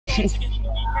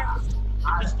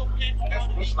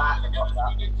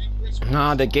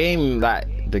Nah, the game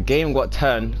got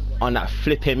turned on that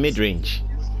flipping mid-range.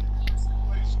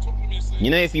 You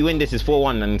know, if you win this, it's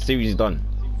 4-1 and the series is done.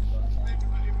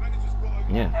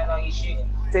 Yeah.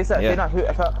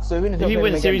 Yeah. So if you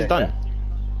win, the series is done.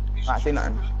 Alright, say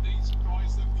nothing.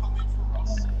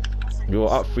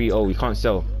 You're up 3-0. We can't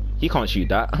sell. He can't shoot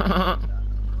that.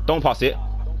 Don't pass it.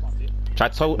 Try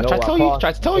to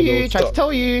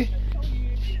tell you.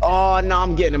 Oh no,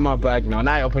 I'm getting in my bag now.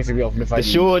 Now you're pissing me off the fight.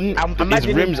 Deshaun is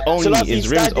rims only. Is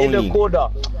rims only.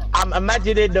 I'm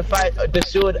imagining the fight,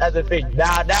 Deshaun as a thing.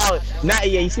 Now, yeah.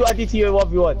 You see what I did to you in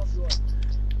 1v1?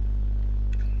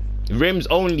 Rims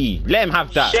only. Let him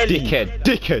have that. Shelly.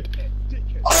 Dickhead.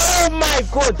 Oh my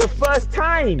god, the first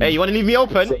time. Hey, you want to leave me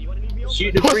open?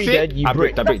 Shoot the free then, you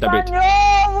brick. I bricked. No,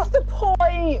 what's the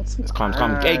point? It's calm.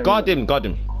 Hey, guard him.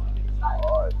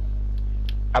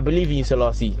 I believe in you,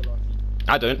 Selassie.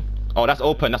 I don't. Oh, that's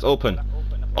open.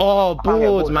 Oh,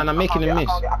 boards, man. I'm making a miss.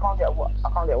 I can't get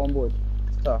one board.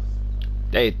 It's tough.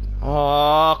 Hey.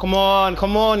 Oh, come on. It's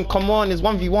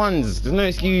 1v1s. There's no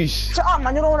excuse. Shut up,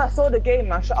 man. You're the one that saw the game,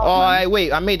 man. Shut up, man. Hey,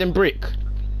 wait. I made them brick.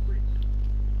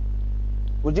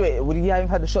 Would you have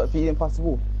had the shot if you didn't pass the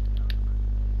ball?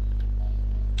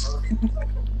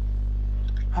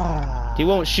 He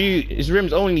won't shoot. It's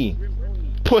rims only.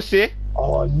 Pussy.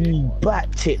 Oh, you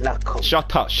backed it like a...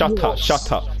 Shut up.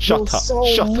 You're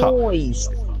so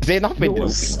moist. Say nothing. You're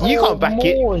so You can't back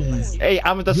moist. it. Hey,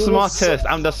 I'm the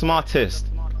smartest.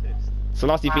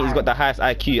 Selassie thinks he's got the highest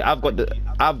IQ. I've got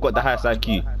the highest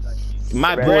IQ.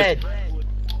 My boy.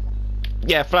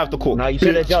 Yeah, fly off the court. No, you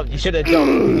should have jumped.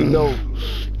 You know.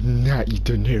 Nah, you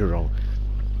De Niro.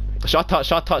 Shut up.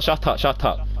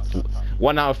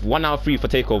 1 out of 3 for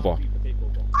takeover.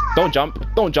 Don't jump.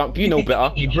 You know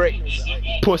better. You brick.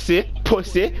 Pussy.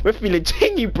 We're feeling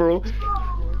chingy, bro.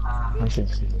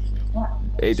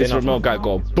 Hey, this Ramel guy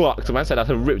got bucked. Man said I had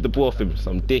to rip the ball off him.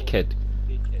 Some dickhead.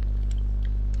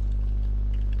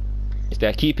 It's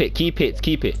there. Keep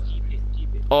it.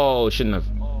 Oh, shouldn't have.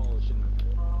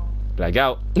 Black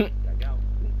out.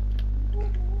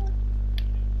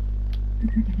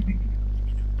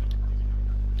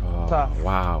 Oh,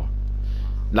 wow.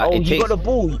 Like, you got the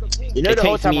ball. You know the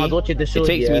whole time I was watching the show. It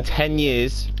takes me 10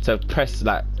 years to press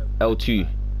like L2.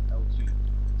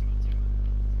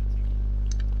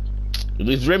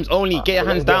 It's rims only. Get your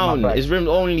hands down. It's rims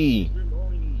only.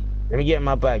 Let me get in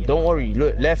my bag. Don't worry.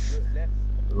 Look, left,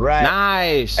 right.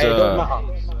 Nice. Hey, don't matter.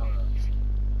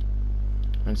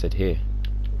 Man said here.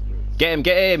 Get him.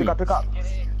 Pick up.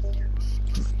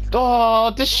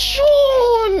 Oh,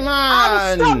 Deshaun,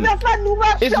 man.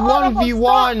 It's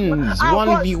 1v1s.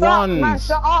 1v1s. Man,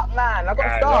 shut up, man. I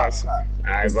got to start.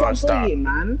 I've got to start.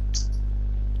 Man.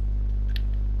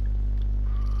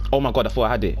 Oh my god, I thought I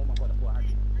had it.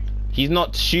 He's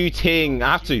not shooting.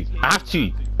 I have to.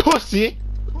 Pussy.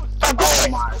 Oh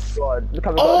my god. Look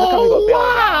how we Oh,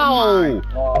 wow.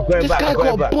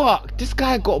 This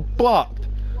guy got bucked.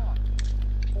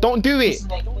 Don't do it.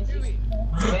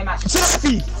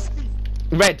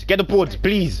 Red, get the board,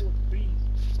 please.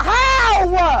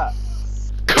 How?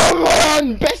 Come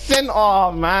on, best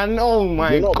centre, man. Oh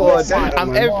my god.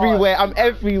 I'm everywhere. I'm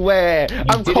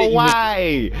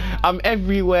Kawhi. I'm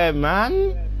everywhere,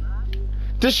 man.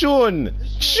 Deshaun,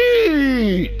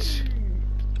 shoot.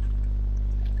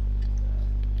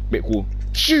 Bit cool.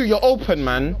 Shoot, you're open,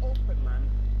 man.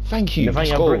 Thank you.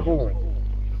 Let's go.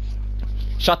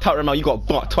 Shut up, Ramel. You got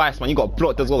blocked twice, man. You got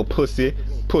blocked as well, pussy.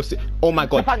 Oh my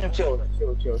god. Chill.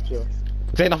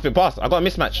 Say nothing, pass. I got a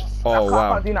mismatch. Oh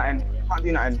wow. Can't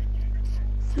do nothing.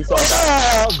 You saw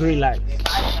that. Oh, green light.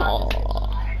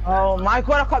 Oh my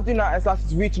god, I can't do nothing. It's like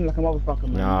it's reaching like a motherfucker,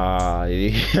 man. Nah,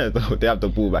 they have the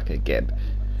ball back again.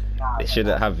 They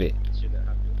shouldn't have it.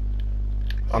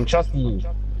 I'm trusting you.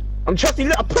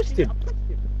 Look, I pushed him.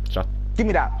 Give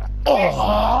me that.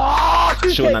 Oh,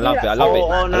 Sean, I love it. I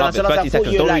love it. 30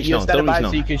 seconds. Don't reach now.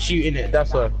 So you can shoot in it.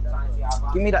 That's all.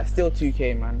 Give me that still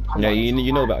 2K, man. Yeah,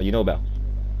 you know better.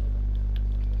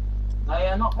 No,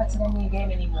 you're not better than me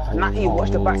game anymore. Natty,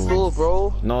 watch the back door,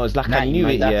 bro. No, it's like I knew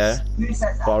it, yeah.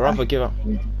 But I'd rather give up.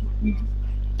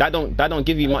 That don't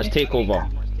give you much takeover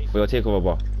for your takeover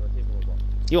bar.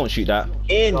 You won't shoot that.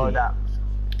 In.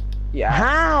 Yeah.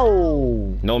 How?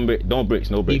 No bricks.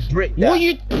 What are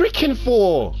you bricking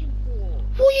for?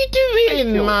 What are you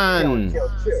doing, man?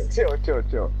 Chill.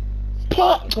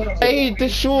 Pot. Hey,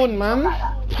 Deshaun, man.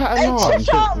 Pattern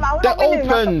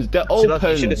on. They're open.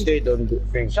 You should have stayed on the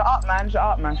thing. Shut up, man.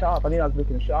 I knew I was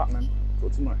looking. Shut up, man.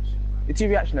 Talk too much. You're too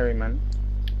reactionary, man.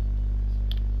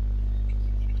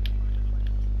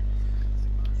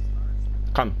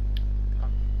 Come.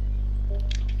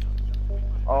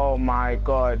 Oh my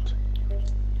god.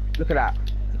 Look at that.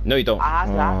 No, you don't. I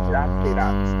have to see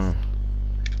that.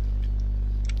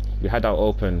 We had our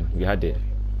open. We had it.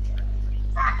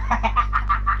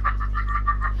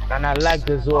 And I lagged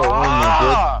as well. Oh my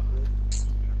god.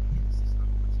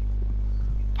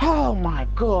 Oh my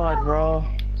god, bro.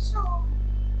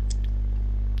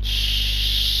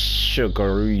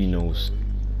 Sugarinos.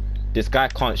 This guy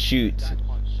can't shoot.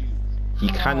 He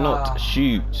cannot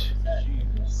shoot.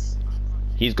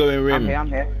 He's going rim. I'm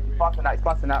here.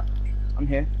 Passing out. I'm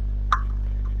here.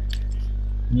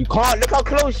 You can't. Look how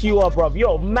close you are, bro.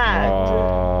 You're mad.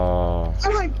 Oh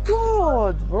my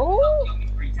god, bro.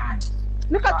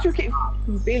 Look at you keep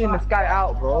bailing this guy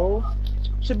out, bro.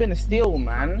 Should've been a steal,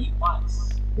 man.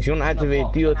 If you want to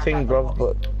activate, do your thing, bro.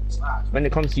 But when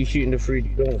it comes to you shooting the free,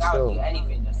 don't steal.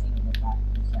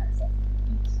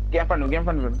 Get in front of him.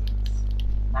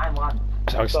 9-1.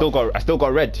 I still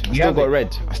got red.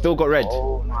 I still got red.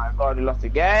 Oh my god, he lost the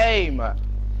game.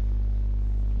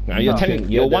 Now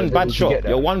you're one bad shot.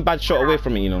 You're one bad shot away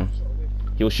from it, you know.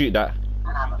 He'll shoot that.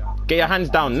 Get your hands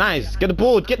down. Nice. Get the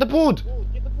board. Get the board.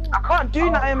 I can't do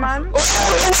nothing, man.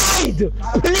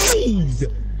 Please.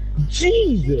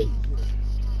 Jesus.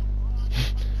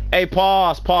 Hey,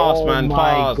 pass, Oh man, my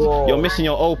pass. God. You're missing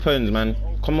your opens, man.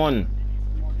 Come on.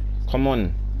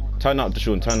 Turn up,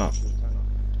 Deshaun. Turn up.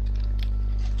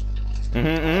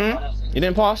 You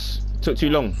didn't pass. Took too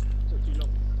long.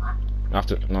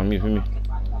 No, move.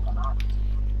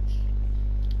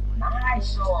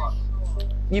 Nice shot.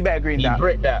 You better green that.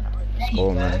 Brick that. Let's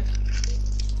go, man.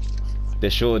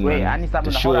 Deshaun, Wait, I man. need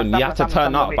stamina. Deshaun, you have to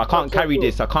turn up. I can't carry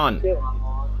this. I can't.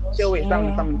 Chill, wait,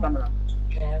 stamina.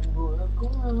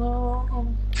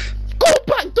 Go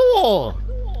back door.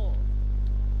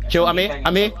 Chill, I'm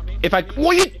here. If I,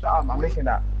 what you? I'm making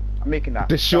that.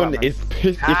 Deshaun is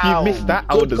pissed. If you missed that,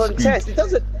 I would have contest. screamed. It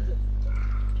doesn't.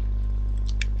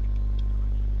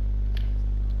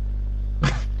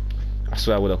 I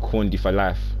swear I would have corned you for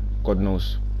life. God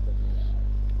knows.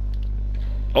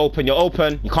 Open, you're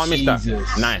open. You can't miss that.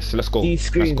 Nice, let's go. These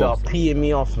screens are peeing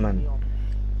me off, man.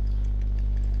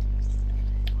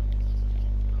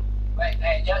 Wait,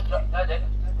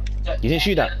 You didn't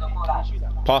shoot that.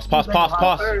 Pass. Let's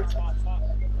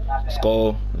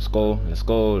go.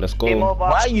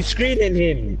 Why are you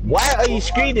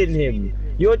screening him?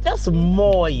 You're just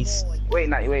moist. Wait,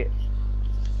 wait.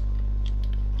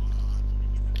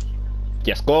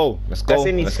 Let's go.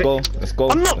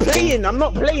 I'm not playing,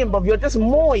 bruv. You're just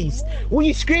moist. What are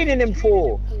you screening him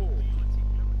for?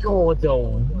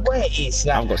 Gordon, where is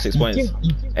that? I've got 6 points.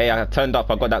 Hey, I turned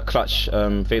up. I got that clutch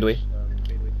fadeaway.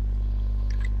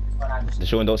 The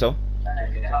show and don't sell.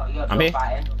 I'm here.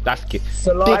 That's it.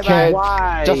 Dickhead.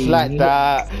 Just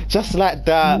like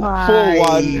that.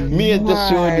 4-1. Me and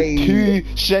Deshaun 2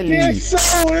 Shelly.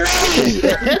 So late.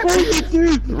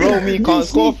 Romy can't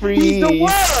score free.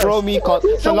 Romy can't.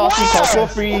 Selassie can't score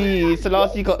free.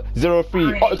 Selassie got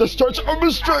 0-3. Oh, the stretch. I'm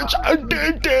a stretch.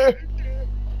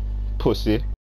 Pussy.